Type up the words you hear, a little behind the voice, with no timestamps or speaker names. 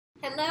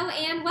Hello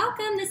and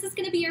welcome. This is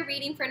going to be your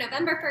reading for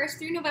November 1st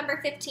through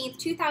November 15th,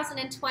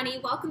 2020.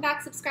 Welcome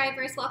back,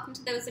 subscribers. Welcome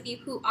to those of you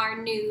who are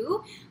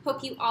new.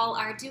 Hope you all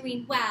are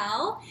doing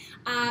well.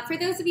 For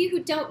those of you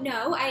who don't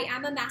know, I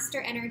am a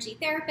master energy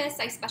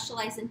therapist. I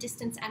specialize in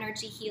distance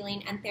energy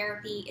healing and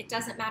therapy. It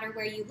doesn't matter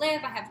where you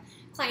live. I have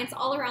clients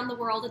all around the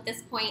world at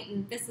this point,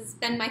 and this has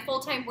been my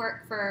full-time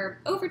work for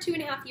over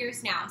 2.5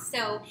 years now.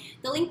 So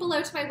the link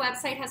below to my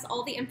website has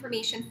all the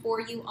information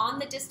for you on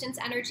the distance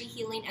energy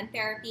healing and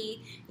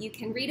therapy. You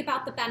can read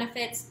about the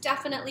benefits,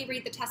 definitely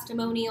read the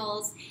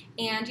testimonials,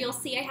 and you'll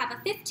see I have a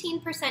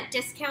 15%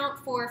 discount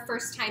for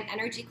first-time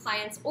energy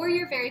clients or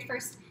your very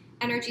first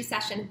energy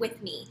session with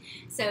me.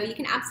 So you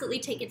can absolutely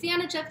take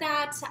advantage of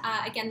that.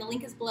 Again, the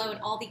link is below and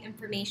all the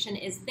information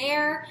is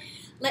there.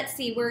 Let's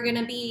see, we're going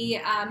to be,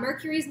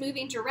 Mercury's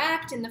moving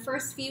direct in the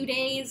first few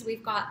days.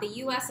 We've got the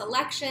U.S.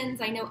 elections.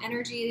 I know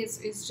energy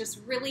is just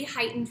really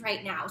heightened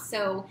right now.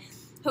 So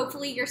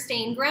hopefully you're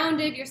staying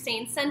grounded, you're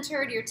staying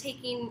centered, you're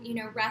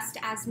taking, rest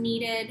as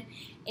needed.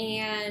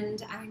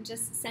 And I'm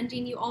just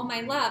sending you all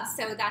my love.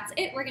 So that's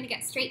it. We're going to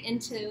get straight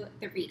into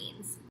the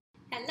readings.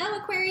 Hello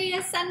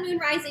Aquarius, Sun, Moon,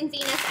 Rising,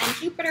 Venus, and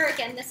Jupiter.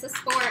 Again, this is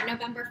for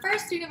November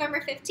 1st through November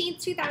 15th,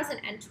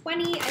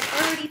 2020.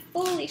 I've already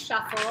fully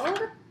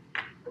shuffled.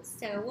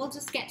 So we'll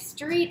just get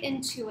straight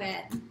into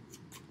it.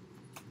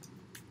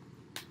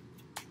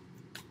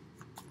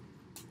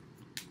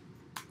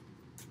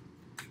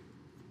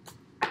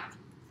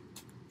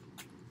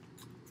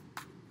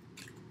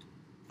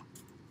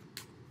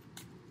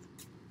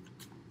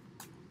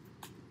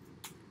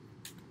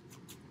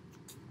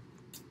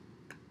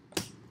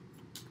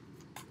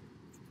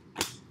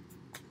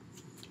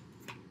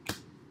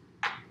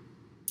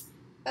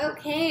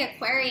 Okay,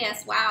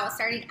 Aquarius, wow,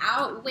 starting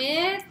out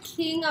with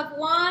King of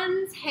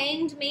Wands,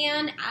 Hanged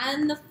Man,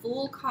 and the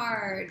Fool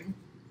card.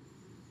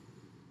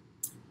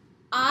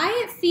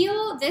 I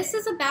feel this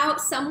is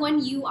about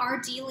someone you are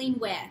dealing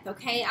with,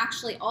 okay?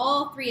 Actually,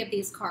 all three of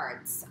these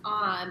cards.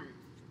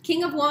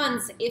 King of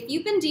Wands, if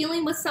you've been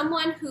dealing with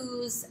someone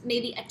whose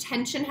maybe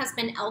attention has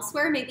been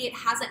elsewhere, maybe it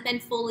hasn't been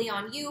fully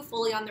on you,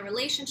 fully on the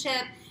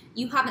relationship,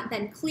 you haven't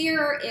been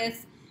clear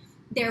if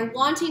they're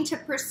wanting to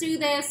pursue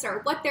this or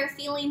what their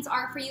feelings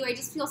are for you. I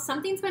just feel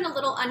something's been a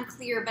little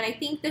unclear, but I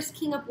think this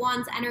King of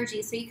Wands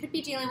energy, so you could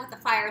be dealing with a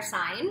fire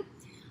sign,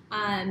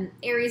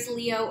 Aries,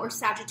 Leo, or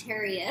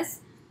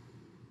Sagittarius.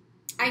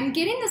 I'm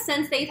getting the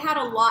sense they've had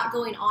a lot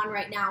going on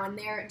right now, and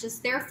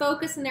their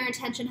focus and their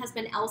attention has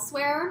been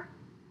elsewhere.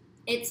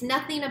 It's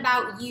nothing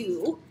about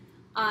you,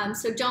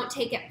 so don't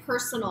take it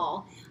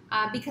personal,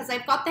 because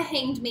I've got the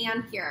Hanged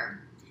Man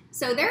here.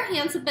 So their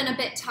hands have been a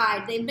bit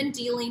tied. They've been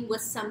dealing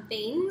with some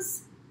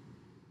things,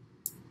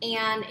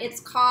 and it's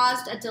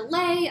caused a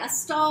delay, a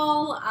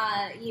stall,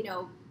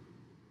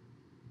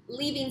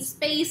 leaving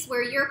space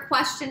where you're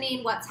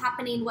questioning what's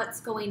happening,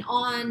 what's going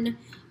on.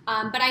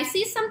 But I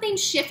see something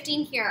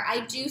shifting here.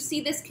 I do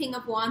see this King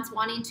of Wands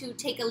wanting to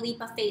take a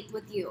leap of faith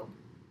with you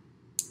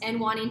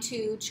and wanting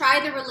to try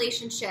the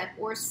relationship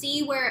or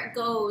see where it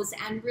goes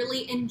and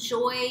really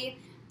enjoy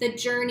the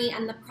journey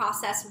and the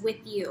process with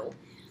you.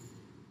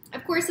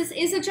 Of course, this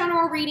is a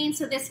general reading,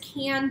 so this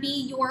can be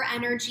your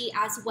energy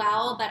as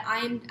well, but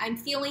I'm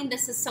feeling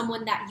this is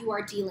someone that you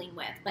are dealing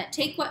with. But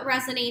take what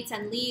resonates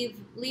and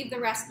leave the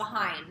rest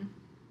behind.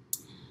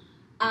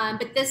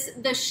 But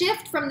the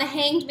shift from the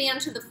Hanged Man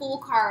to the Fool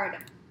card,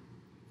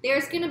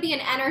 there's going to be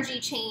an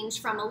energy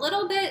change from a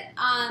little bit,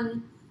 I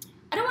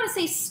don't want to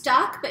say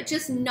stuck, but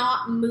just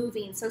not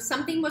moving. So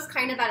something was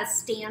kind of at a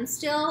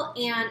standstill,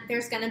 and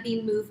there's going to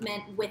be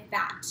movement with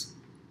that.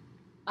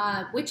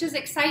 Which is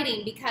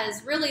exciting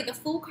because really the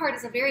Fool card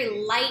is a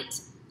very light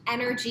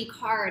energy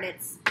card.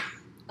 It's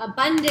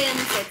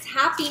abundance, it's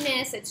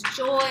happiness, it's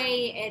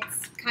joy,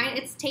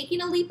 it's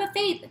taking a leap of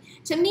faith.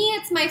 To me,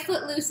 it's my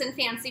footloose and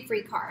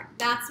fancy-free card.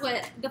 That's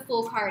what the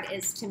Fool card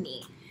is to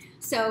me.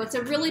 So it's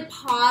a really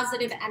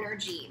positive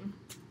energy.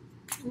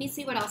 Let me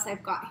see what else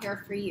I've got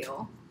here for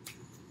you.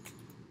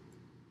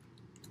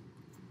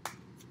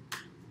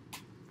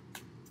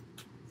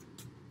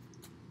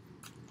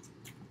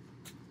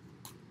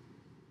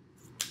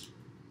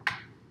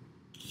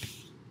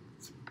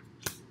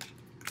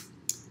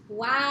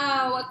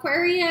 Wow,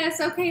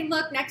 Aquarius. Okay,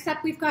 look, next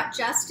up we've got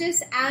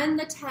Justice and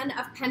the 10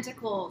 of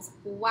Pentacles.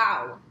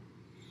 Wow.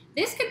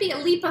 This could be a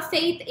leap of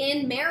faith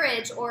in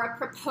marriage or a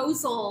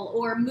proposal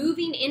or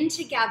moving in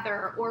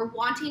together or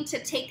wanting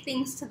to take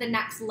things to the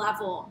next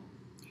level.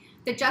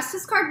 The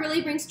Justice card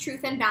really brings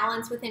truth and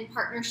balance within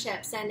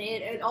partnerships, and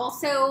it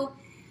also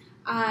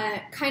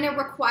kind of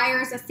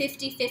requires a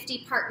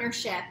 50-50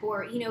 partnership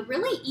or,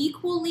 really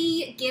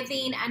equally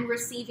giving and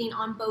receiving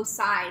on both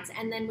sides.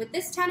 And then with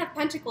this 10 of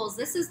Pentacles,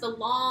 this is the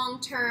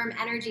long-term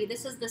energy.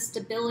 This is the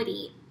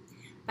stability,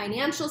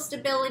 financial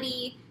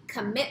stability,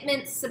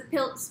 commitment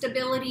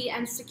stability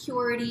and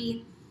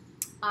security.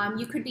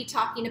 You could be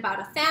talking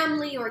about a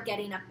family or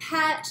getting a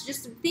pet,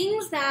 just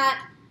things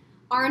that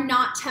are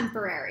not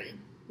temporary.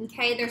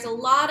 Okay, there's a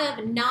lot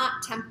of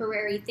not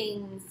temporary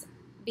things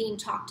being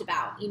talked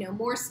about,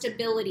 more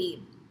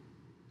stability.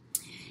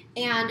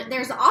 And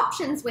there's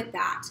options with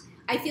that.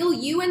 I feel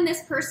you and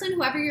this person,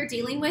 whoever you're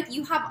dealing with,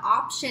 you have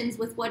options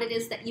with what it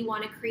is that you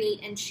want to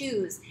create and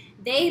choose.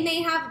 They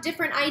may have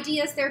different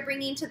ideas they're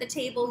bringing to the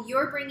table.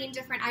 You're bringing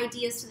different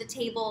ideas to the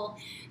table.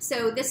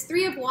 So this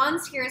Three of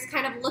Wands here is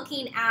kind of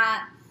looking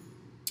at,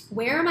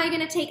 where am I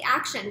going to take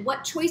action?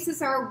 What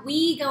choices are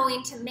we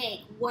going to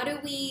make? What are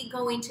we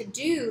going to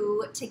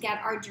do to get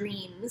our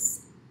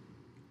dreams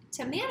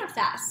to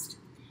manifest?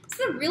 This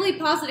is a really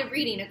positive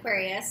reading,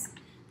 Aquarius.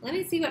 Let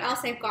me see what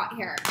else I've got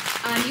here.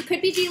 You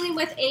could be dealing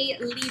with a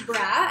Libra.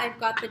 I've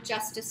got the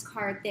Justice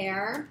card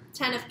there.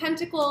 10 of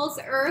Pentacles,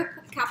 Earth,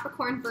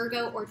 Capricorn,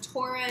 Virgo, or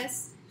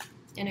Taurus.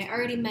 And I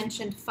already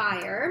mentioned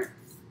fire.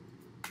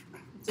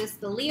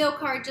 The Leo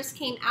card just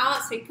came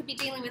out, so you could be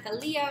dealing with a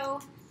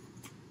Leo.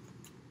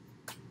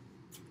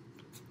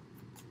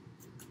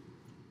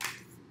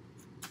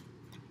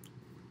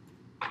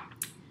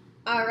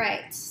 All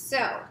right,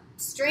 so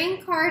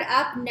Strength card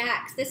up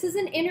next. This is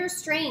an inner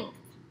strength,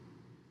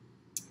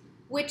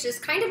 which is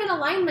kind of in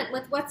alignment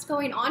with what's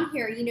going on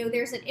here. You know,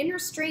 there's an inner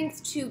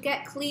strength to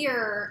get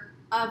clear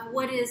of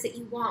what it is that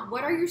you want.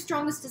 What are your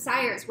strongest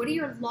desires? What are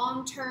your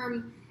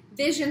long-term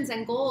visions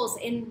and goals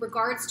in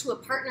regards to a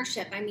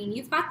partnership? I mean,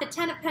 you've got the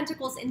 10 of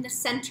Pentacles in the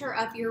center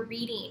of your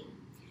reading.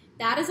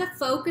 That is a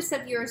focus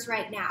of yours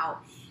right now.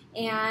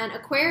 And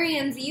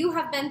Aquarians, you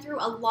have been through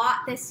a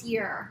lot this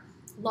year.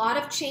 A lot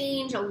of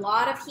change, a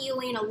lot of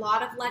healing, a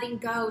lot of letting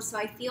go. So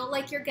I feel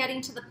like you're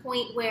getting to the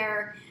point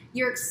where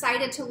you're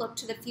excited to look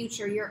to the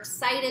future. You're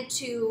excited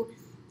to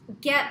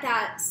get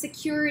that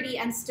security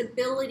and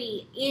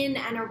stability in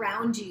and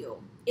around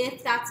you,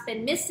 if that's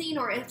been missing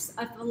or if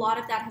a lot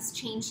of that has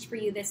changed for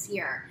you this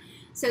year.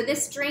 So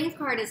this Strength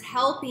card is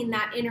helping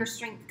that inner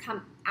strength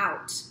come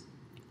out.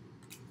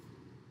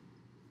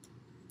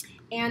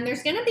 And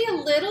there's going to be a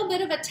little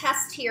bit of a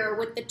test here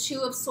with the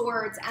Two of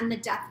Swords and the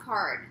Death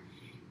card.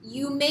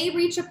 You may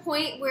reach a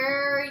point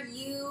where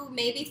you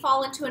maybe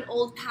fall into an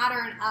old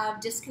pattern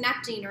of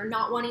disconnecting or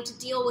not wanting to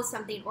deal with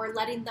something or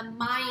letting the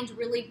mind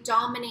really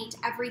dominate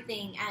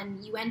everything,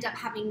 and you end up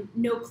having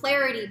no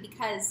clarity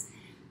because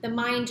the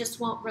mind just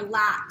won't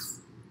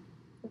relax.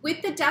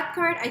 With the Death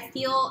card, I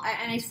feel,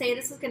 and I say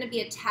this is going to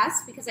be a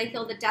test because I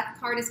feel the Death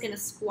card is going to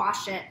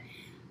squash it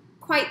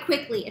quite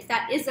quickly if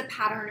that is a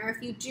pattern, or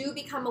if you do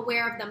become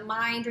aware of the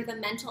mind or the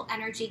mental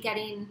energy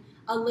getting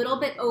a little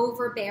bit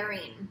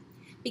overbearing.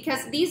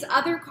 Because these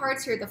other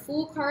cards here, the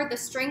Fool card, the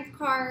Strength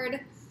card,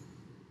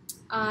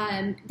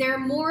 they're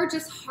more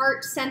just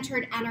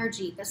heart-centered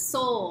energy, the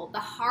soul, the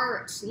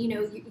heart, you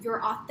know,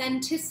 your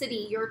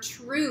authenticity, your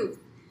truth.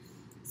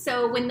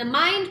 So when the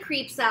mind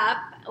creeps up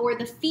or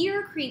the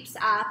fear creeps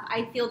up,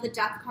 I feel the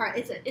Death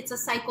card, it's a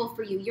cycle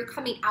for you. You're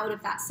coming out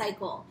of that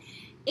cycle.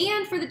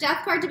 And for the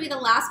Death card to be the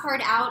last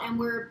card out, and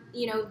we're,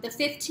 you know, the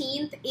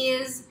 15th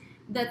is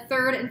the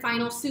third and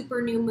final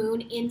super new moon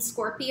in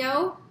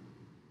Scorpio.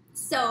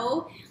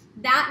 So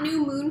that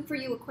new moon for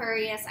you,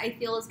 Aquarius, I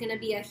feel is going to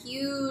be a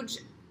huge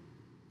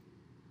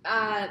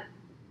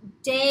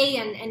day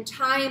and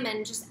time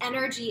and just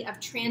energy of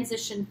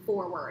transition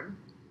forward.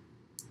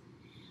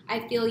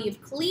 I feel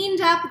you've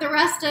cleaned up the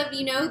rest of,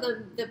 you know,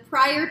 the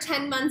prior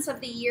 10 months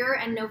of the year,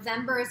 and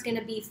November is going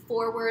to be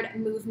forward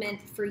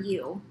movement for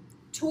you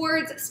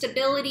towards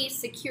stability,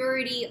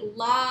 security,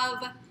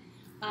 love.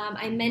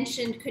 I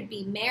mentioned could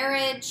be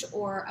marriage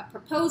or a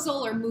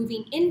proposal or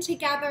moving in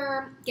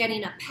together,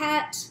 getting a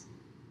pet,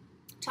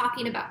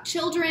 talking about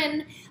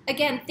children.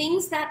 Again,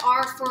 things that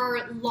are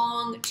for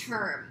long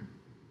term.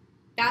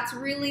 That's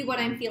really what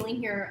I'm feeling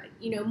here,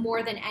 you know,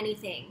 more than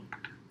anything.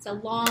 It's a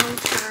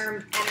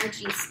long-term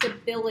energy,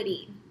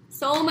 stability.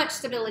 So much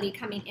stability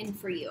coming in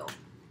for you.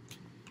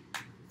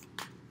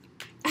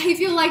 I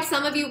feel like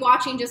some of you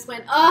watching just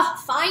went,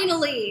 oh,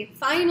 finally,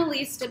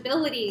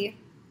 stability.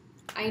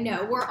 I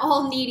know, we're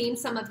all needing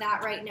some of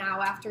that right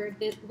now after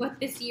what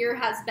this year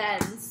has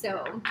been,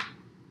 so.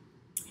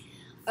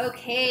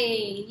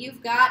 Okay,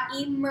 you've got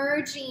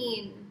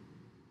emerging.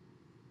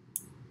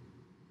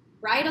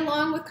 Right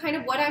along with kind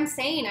of what I'm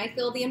saying, I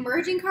feel the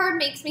emerging card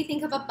makes me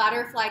think of a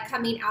butterfly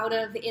coming out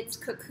of its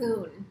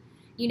cocoon.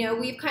 You know,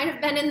 we've kind of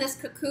been in this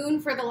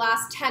cocoon for the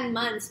last 10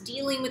 months,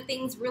 dealing with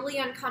things really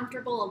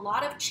uncomfortable, a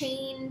lot of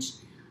change,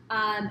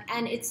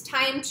 and it's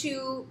time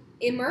to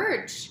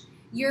emerge.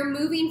 You're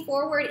moving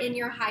forward in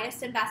your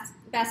highest and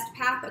best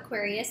path,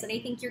 Aquarius, and I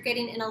think you're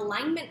getting in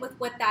alignment with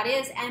what that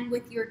is and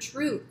with your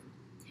truth.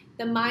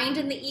 The mind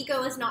and the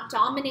ego is not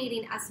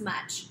dominating as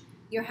much.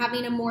 You're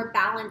having a more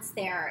balance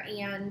there,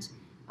 and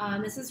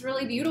this is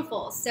really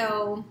beautiful.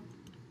 So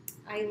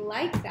I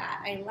like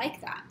that. I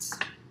like that.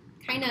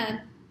 Kind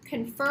of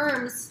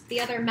confirms the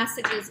other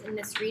messages in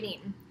this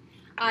reading.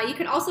 You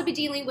could also be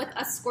dealing with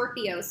a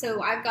Scorpio.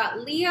 So I've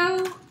got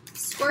Leo,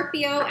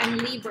 Scorpio,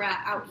 and Libra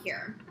out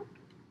here.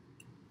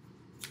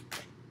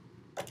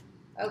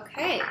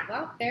 Okay,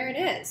 well, there it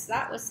is.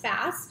 That was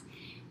fast.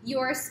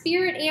 Your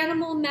spirit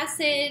animal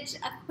message,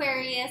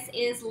 Aquarius,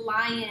 is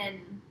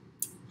Lion.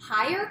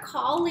 Higher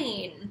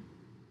calling.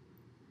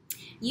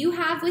 You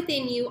have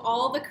within you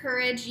all the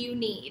courage you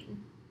need.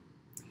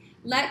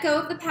 Let go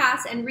of the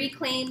past and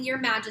reclaim your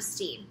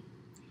majesty.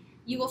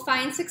 You will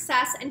find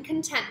success and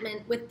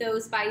contentment with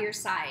those by your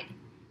side.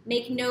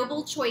 Make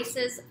noble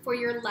choices for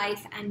your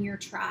life and your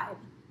tribe.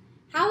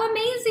 How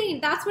amazing!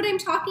 That's what I'm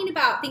talking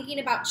about. Thinking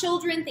about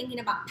children, thinking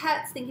about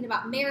pets, thinking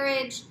about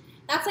marriage.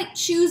 That's like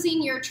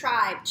choosing your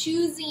tribe,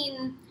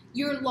 choosing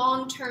your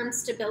long-term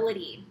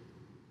stability.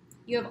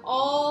 You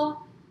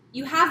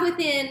have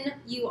within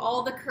you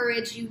all the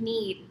courage you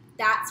need.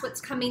 That's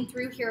what's coming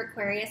through here,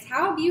 Aquarius.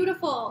 How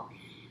beautiful.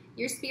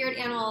 Your spirit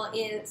animal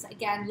is,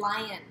 again,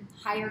 lion,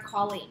 higher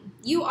calling.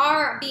 You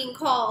are being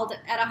called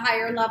at a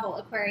higher level,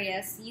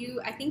 Aquarius.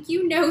 I think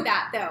you know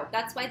that, though.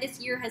 That's why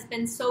this year has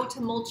been so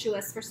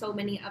tumultuous for so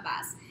many of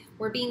us.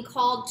 We're being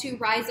called to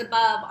rise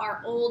above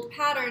our old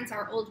patterns,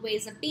 our old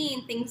ways of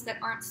being, things that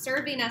aren't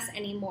serving us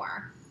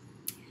anymore.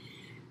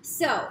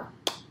 So,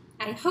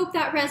 I hope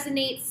that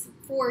resonates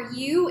for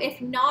you.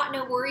 If not,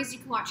 no worries. You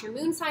can watch your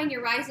moon sign,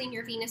 your rising,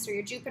 your Venus, or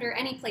your Jupiter,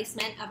 any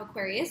placement of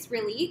Aquarius,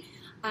 really.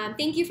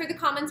 Thank you for the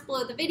comments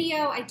below the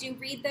video. I do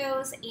read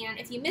those, and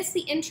if you missed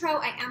the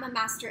intro, I am a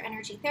master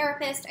energy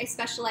therapist. I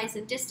specialize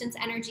in distance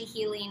energy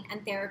healing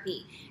and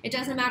therapy. It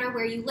doesn't matter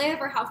where you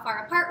live or how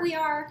far apart we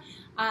are.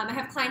 I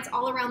have clients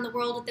all around the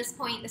world at this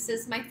point. This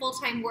is my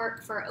full-time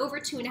work for over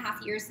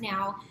 2.5 years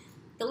now.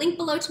 The link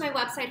below to my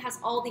website has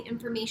all the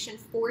information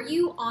for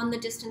you on the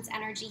distance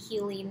energy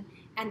healing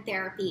and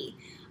therapy.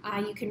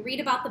 You can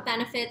read about the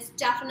benefits,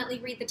 definitely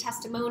read the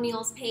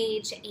testimonials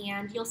page,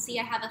 and you'll see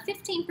I have a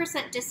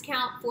 15%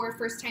 discount for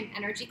first-time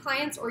energy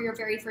clients or your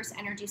very first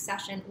energy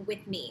session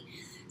with me.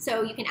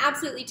 So you can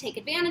absolutely take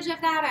advantage of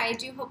that. I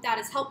do hope that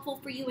is helpful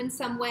for you in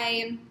some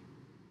way.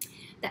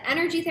 The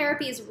energy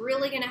therapy is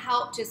really going to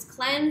help just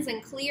cleanse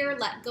and clear,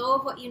 let go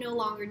of what you no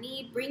longer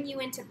need, bring you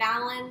into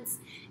balance,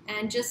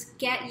 and just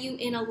get you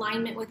in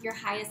alignment with your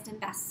highest and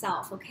best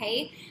self,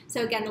 okay?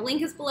 So again, the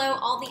link is below.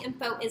 All the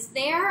info is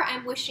there.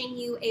 I'm wishing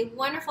you a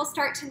wonderful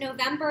start to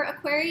November,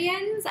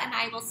 Aquarians, and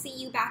I will see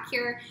you back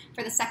here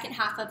for the second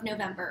half of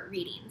November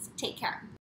readings. Take care.